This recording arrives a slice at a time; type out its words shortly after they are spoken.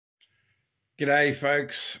G'day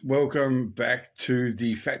folks, welcome back to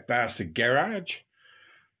the Fat Bastard Garage,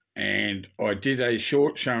 and I did a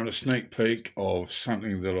short showing a sneak peek of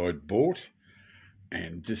something that I'd bought,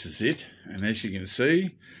 and this is it. And as you can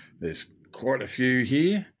see, there's quite a few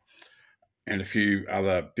here and a few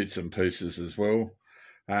other bits and pieces as well.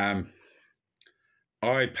 I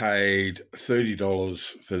paid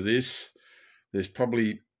 $30 for this. There's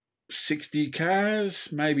probably 60 cars,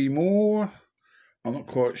 maybe more, I'm not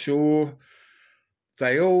quite sure.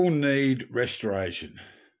 They all need restoration,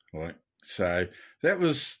 so that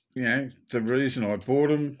was, the reason I bought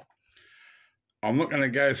them. I'm not going to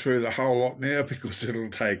go through the whole lot now because it'll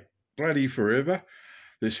take bloody forever.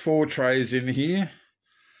 There's 4 trays in here,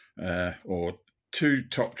 or 2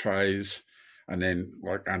 top trays, and then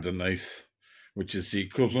underneath, which is the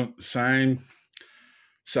equivalent, the same.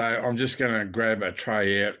 So I'm just going to grab a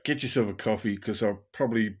tray out. Get yourself a coffee because I'll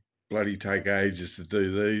probably bloody take ages to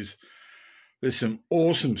do these. There's some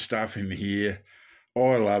awesome stuff in here.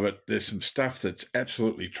 I love it. There's some stuff that's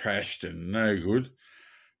absolutely trashed and no good.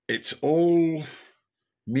 It's all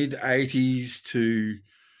mid-80s to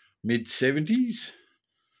mid-70s.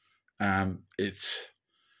 It's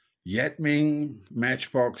Yatming,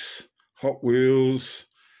 Matchbox, Hot Wheels,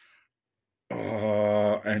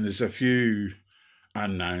 and there's a few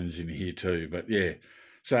unknowns in here too. But yeah,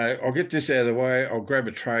 so I'll get this out of the way. I'll grab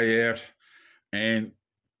a tray out and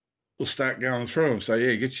we'll start going through them. So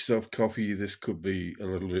yeah, get yourself coffee. This could be a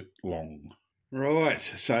little bit long. Right,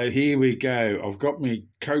 so here we go. I've got my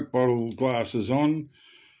Coke bottle glasses on,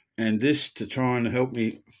 and this to try and help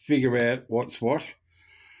me figure out what's what.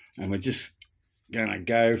 And we're just gonna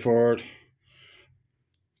go for it.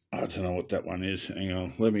 I don't know what that one is. Hang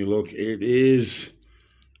on, let me look. It is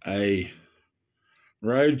a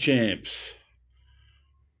Road Champs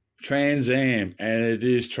Trans Am, and it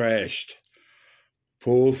is trashed.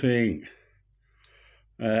 Poor thing.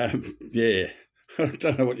 Yeah, I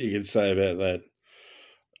don't know what you can say about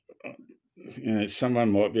that. Someone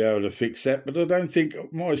might be able to fix that, but I don't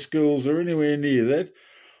think my schools are anywhere near that.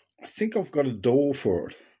 I think I've got a door for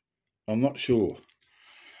it. I'm not sure.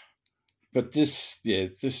 But this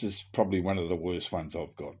is probably one of the worst ones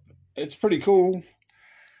I've got. It's pretty cool.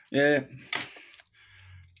 Yeah.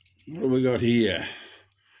 What have we got here?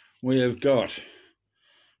 We have got,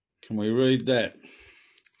 can we read that?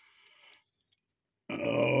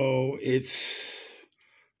 Oh, it's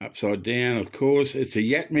upside down, of course. It's a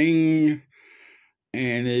Yatming,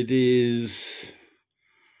 and it is,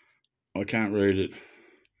 I can't read it.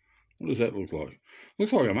 What does that look like?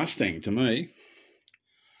 Looks like a Mustang to me.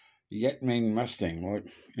 Yatming Mustang,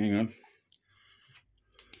 hang on.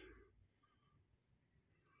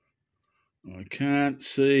 I can't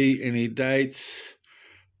see any dates.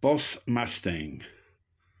 Boss Mustang.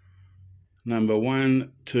 Number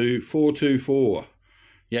 12424.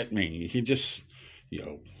 Yatming. You can just,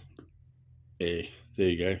 there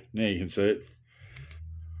you go. Now you can see it.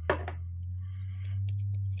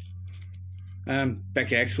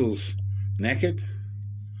 Back axle's knackered.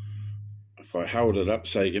 If I hold it up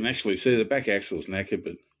so you can actually see the back axle's knackered,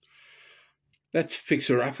 but that's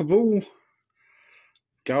fixer-uppable.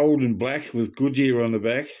 Gold and black with Goodyear on the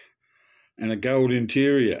back and a gold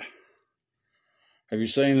interior. Have you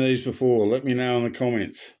seen these before? Let me know in the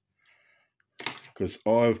comments, because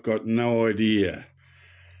I've got no idea.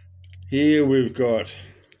 Here we've got,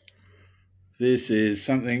 this is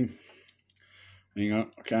something, hang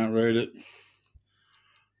on, I can't read it.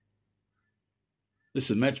 This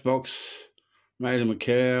is Matchbox, made in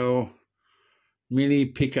Macau, mini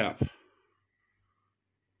pickup.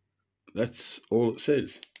 That's all it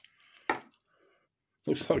says.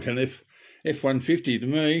 Looks like an F-150 to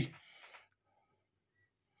me.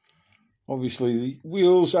 Obviously, the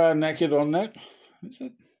wheels are knackered on that.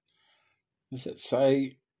 Does it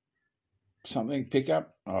say something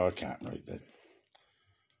pickup? Oh, I can't read that.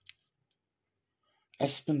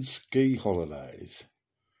 Aspen Ski Holidays.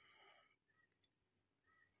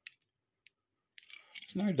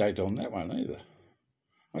 There's no date on that one either.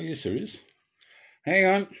 Oh, yes, there is. Hang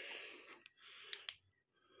on.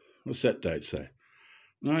 What's that date say?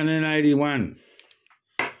 1981.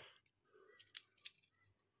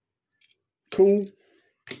 Cool.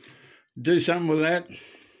 Do something with that.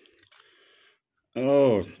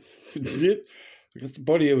 Oh, yep. We got the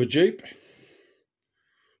body of a Jeep.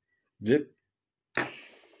 Yep.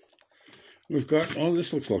 We've got, oh,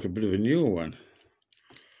 this looks like a bit of a newer one.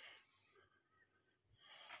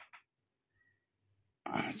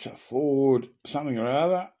 It's a Ford something or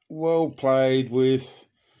other. Well played with.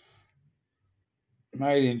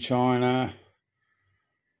 Made in China.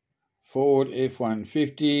 Ford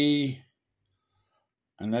F-150.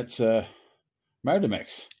 And that's a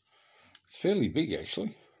Motomax. It's fairly big,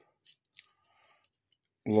 actually.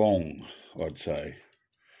 Long, I'd say.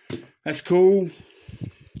 That's cool.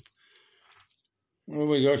 What have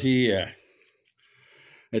we got here?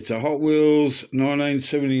 It's a Hot Wheels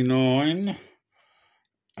 1979.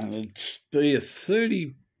 And it's be a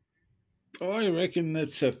 30... I reckon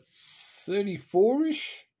that's a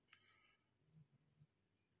 34-ish.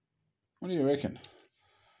 What do you reckon?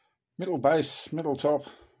 Metal base, metal top.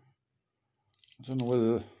 I don't know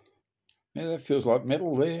whether... Yeah, that feels like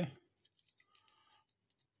metal there.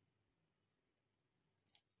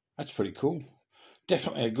 That's pretty cool.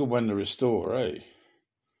 Definitely a good one to restore, eh?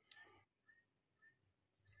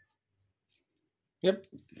 Yep.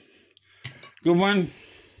 Good one.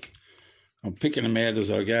 I'm picking them out as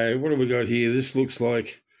I go. What have we got here? This looks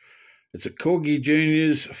like it's a Corgi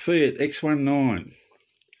Juniors Fiat X19.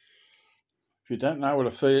 If you don't know what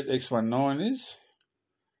a Fiat X19 is,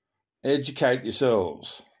 educate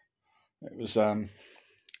yourselves. It was a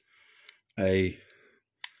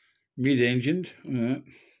mid-engined. I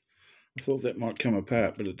thought that might come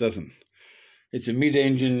apart, but it doesn't. It's a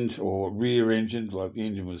mid-engined or rear-engined, like the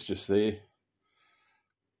engine was just there.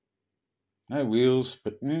 No wheels,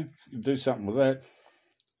 but yeah, you can do something with that.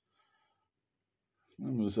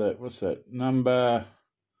 When was that? What's that? Number...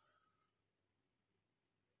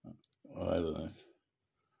 I don't know.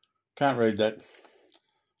 Can't read that.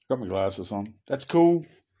 Got my glasses on. That's cool.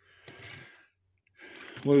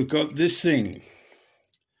 We've got this thing.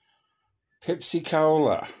 Pepsi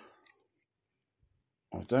Cola.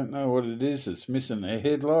 I don't know what it is. It's missing a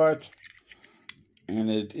headlight.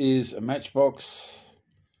 And it is a matchbox.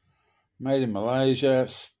 Made in Malaysia.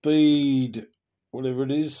 Speed, whatever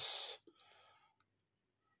it is.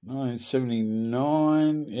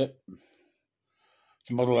 1979. Yep.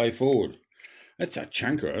 It's a Model A Ford. That's a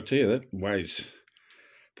chunker, I tell you. That weighs...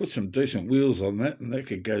 Put some decent wheels on that, and that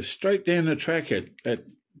could go straight down the track at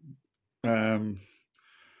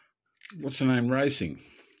what's the name, racing?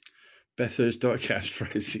 Bathurst Diecast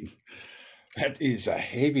Racing. That is a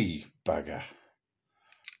heavy bugger.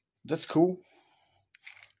 That's cool.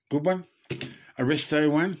 Good one. A resto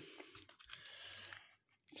one.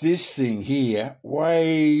 This thing here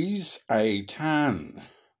weighs a ton.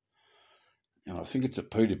 And I think it's a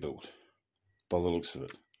Peterbilt, by the looks of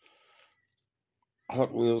it.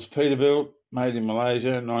 Hot Wheels Peterbilt, made in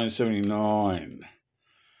Malaysia, 1979.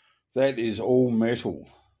 That is all metal.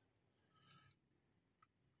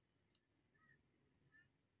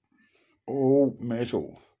 All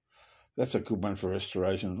metal. That's a good one for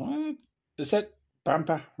restoration. Is that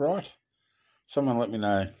bumper right? Someone let me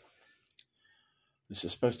know. Is it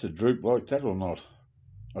supposed to droop like that or not?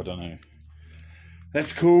 I don't know.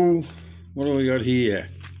 That's cool. What do we got here?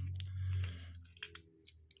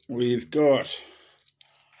 We've got...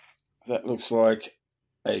 That looks like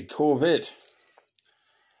a Corvette,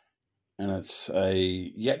 and it's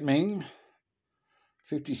a Yatming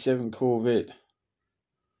 57 Corvette,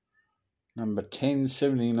 number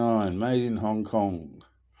 1079, made in Hong Kong.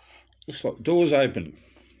 Looks like doors open.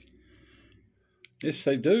 Yes,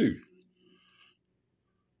 they do.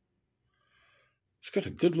 It's got a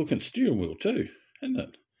good looking steering wheel too, hasn't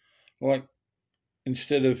it? Like,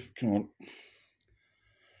 instead of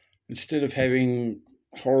having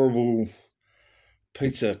horrible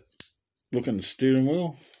pizza looking steering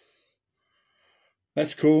wheel.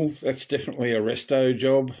 That's cool. That's definitely a resto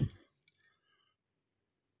job.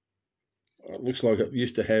 It looks like it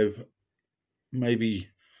used to have, maybe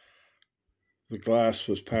the glass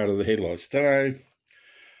was part of the headlights. Don't know.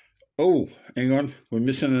 Oh, hang on. We're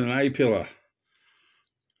missing an A-pillar.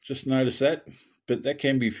 Just noticed that, but that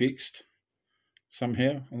can be fixed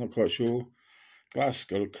somehow. I'm not quite sure. Glass has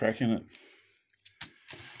got a crack in it.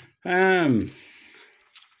 I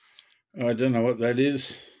don't know what that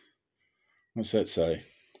is. What's that say?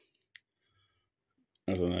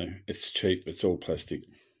 I don't know. It's cheap. It's all plastic.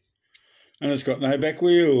 And it's got no back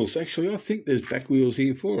wheels. Actually, I think there's back wheels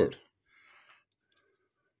here for it.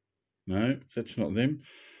 No, that's not them.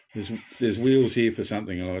 There's wheels here for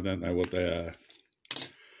something. I don't know what they are.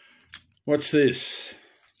 What's this?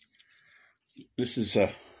 This is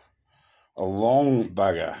a long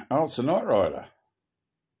bugger. Oh, it's a Night Rider.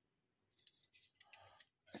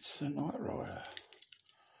 It's the Night Rider.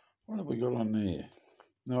 What have we got on there?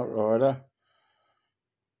 Night Rider.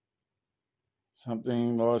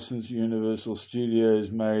 Something licensed Universal Studios,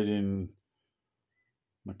 made in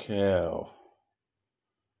Macau.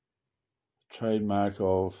 Trademark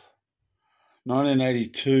of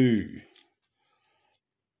 1982.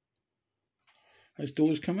 Those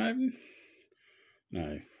doors come open?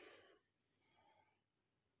 No.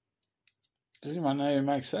 Does anyone know who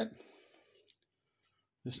makes that?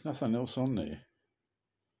 There's nothing else on there.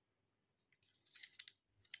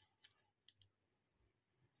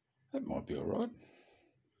 That might be all right.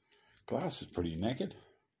 Glass is pretty knackered.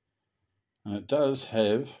 And it does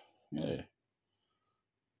have, yeah.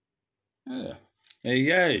 There you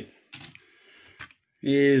go.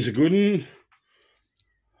 Here's a good one.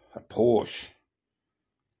 A Porsche.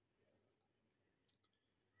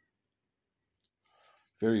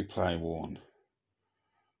 Very play worn.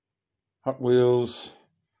 Hot Wheels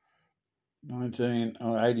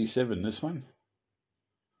 1987, this one.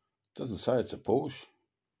 Doesn't say it's a Porsche,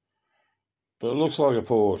 but it looks like a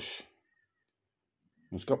Porsche.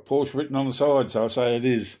 It's got Porsche written on the side, so I say it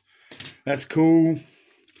is. That's cool.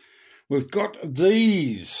 We've got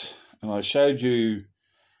these, and I showed you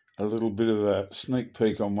a little bit of a sneak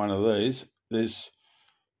peek on one of these. There's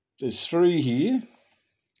 3 here.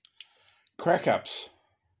 Crack-ups.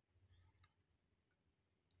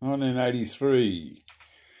 1983.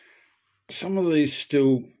 Some of these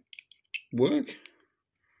still work,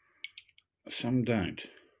 some don't.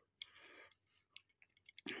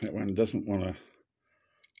 That one doesn't want to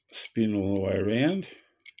spin all the way around.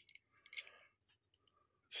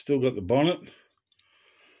 Still got the bonnet.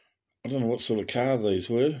 I don't know what sort of car these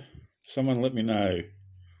were. Someone let me know.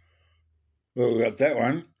 Well, we've got that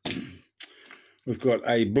one. We've got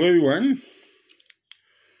a blue one,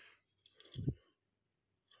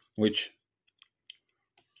 which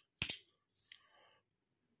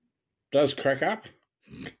does crack up.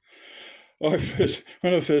 When I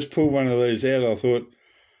first pulled one of these out, I thought,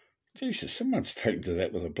 Jesus, someone's taken to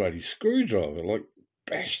that with a bloody screwdriver, like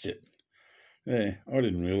bashed it. Yeah, I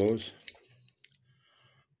didn't realise.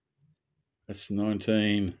 That's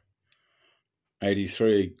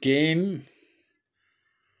 1983 again.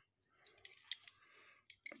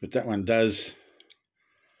 But that one does.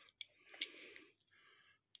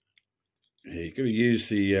 Yeah, you've got to use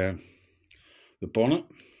the bonnet.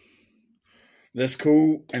 That's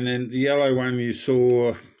cool. And then the yellow one you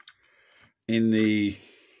saw in the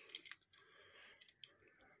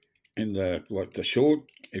like the short,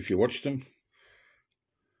 if you watched them.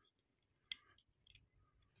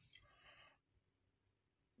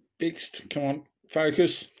 Fixed. Come on,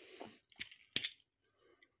 focus.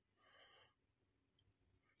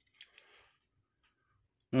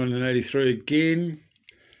 $1983 again.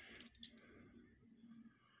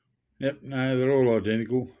 Yep, no, they're all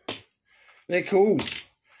identical. They're cool.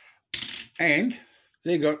 And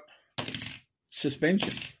they got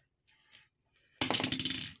suspension.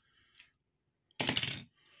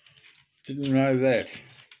 Didn't know that.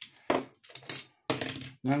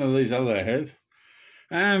 None of these other have.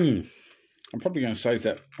 I'm probably going to save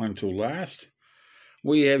that one till last.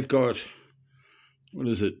 We have got, what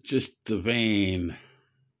is it? Just the van.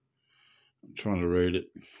 I'm trying to read it.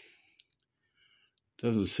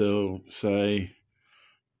 Doesn't say.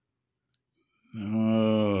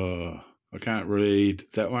 Oh, I can't read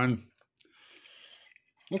that one.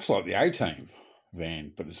 Looks like the A-Team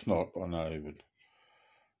van, but it's not. I know, but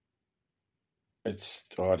it's,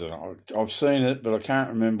 I don't know. I've seen it, but I can't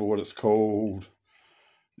remember what it's called.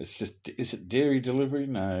 It's just, is it dairy delivery?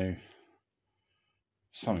 No.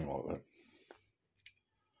 Something like that.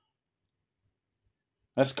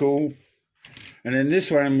 That's cool. And then this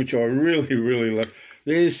one, which I really, really love,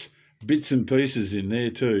 there's bits and pieces in there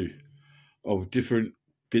too, of different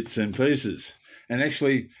bits and pieces. And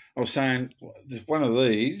actually, I was saying, there's one of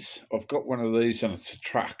these, I've got one of these and it's a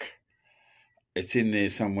truck. It's in there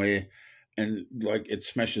somewhere and like it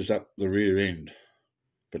smashes up the rear end.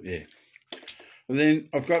 But yeah. And then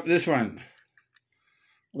I've got this one,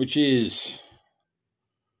 which is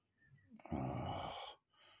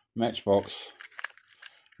Matchbox.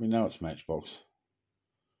 We know it's Matchbox.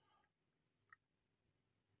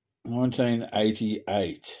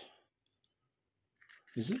 1988.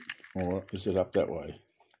 Is it? Or is it up that way?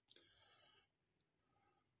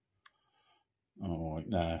 Oh,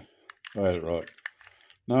 no. I had it right.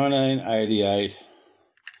 1988.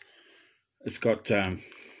 It's got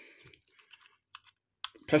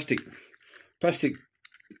plastic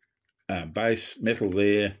base metal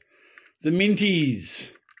there. The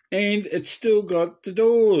Minties. And it's still got the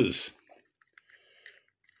doors.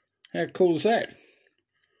 How cool is that?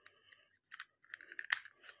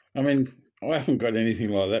 I mean, I haven't got anything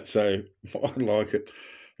like that, so I like it.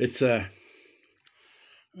 It's a,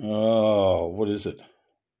 oh, what is it?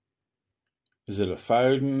 Is it a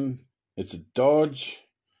Foden? It's a Dodge?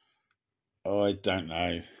 I don't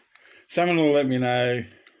know. Someone will let me know.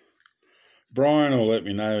 Brian will let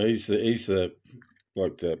me know. He's the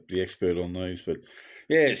like the expert on these. But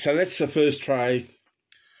yeah, so that's the first tray.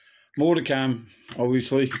 More to come,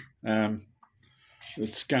 obviously.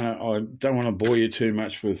 I don't want to bore you too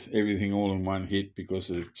much with everything all in one hit because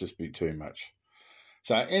it'd just be too much.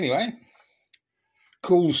 So anyway,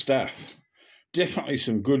 cool stuff. Definitely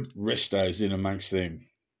some good restos in amongst them.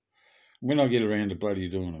 When I get around to bloody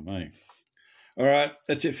doing it, mate. All right,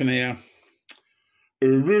 that's it for now.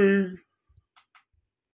 Hooroo!